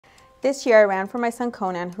This year I ran for my son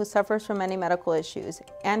Conan, who suffers from many medical issues,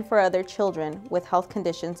 and for other children with health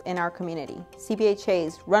conditions in our community.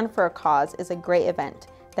 CBHA's Run for a Cause is a great event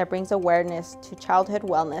that brings awareness to childhood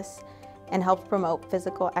wellness and helps promote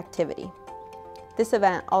physical activity. This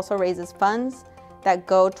event also raises funds that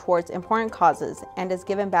go towards important causes and is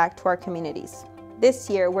given back to our communities. This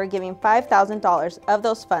year, we're giving $5,000 of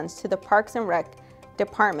those funds to the Parks and Rec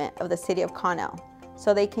Department of the City of Connell,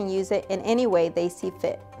 so they can use it in any way they see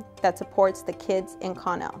fit that supports the kids in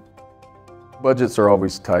Connell. Budgets are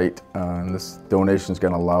always tight, and this donation is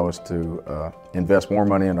going to allow us to invest more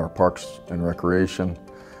money in our parks and recreation.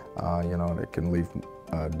 And it can leave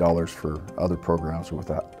dollars for other programs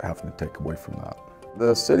without having to take away from that.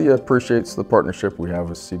 The city appreciates the partnership we have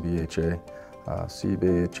with CBHA.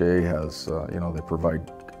 CBHA has, they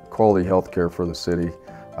provide quality health care for the city.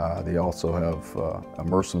 They also have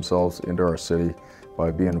immersed themselves into our city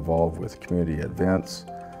by being involved with community events,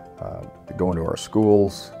 going to our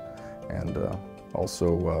schools, and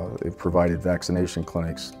also they've provided vaccination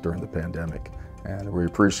clinics during the pandemic. And we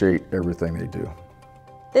appreciate everything they do.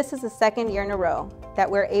 This is the second year in a row that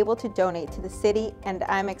we're able to donate to the city, and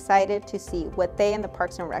I'm excited to see what they and the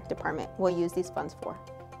Parks and Rec Department will use these funds for.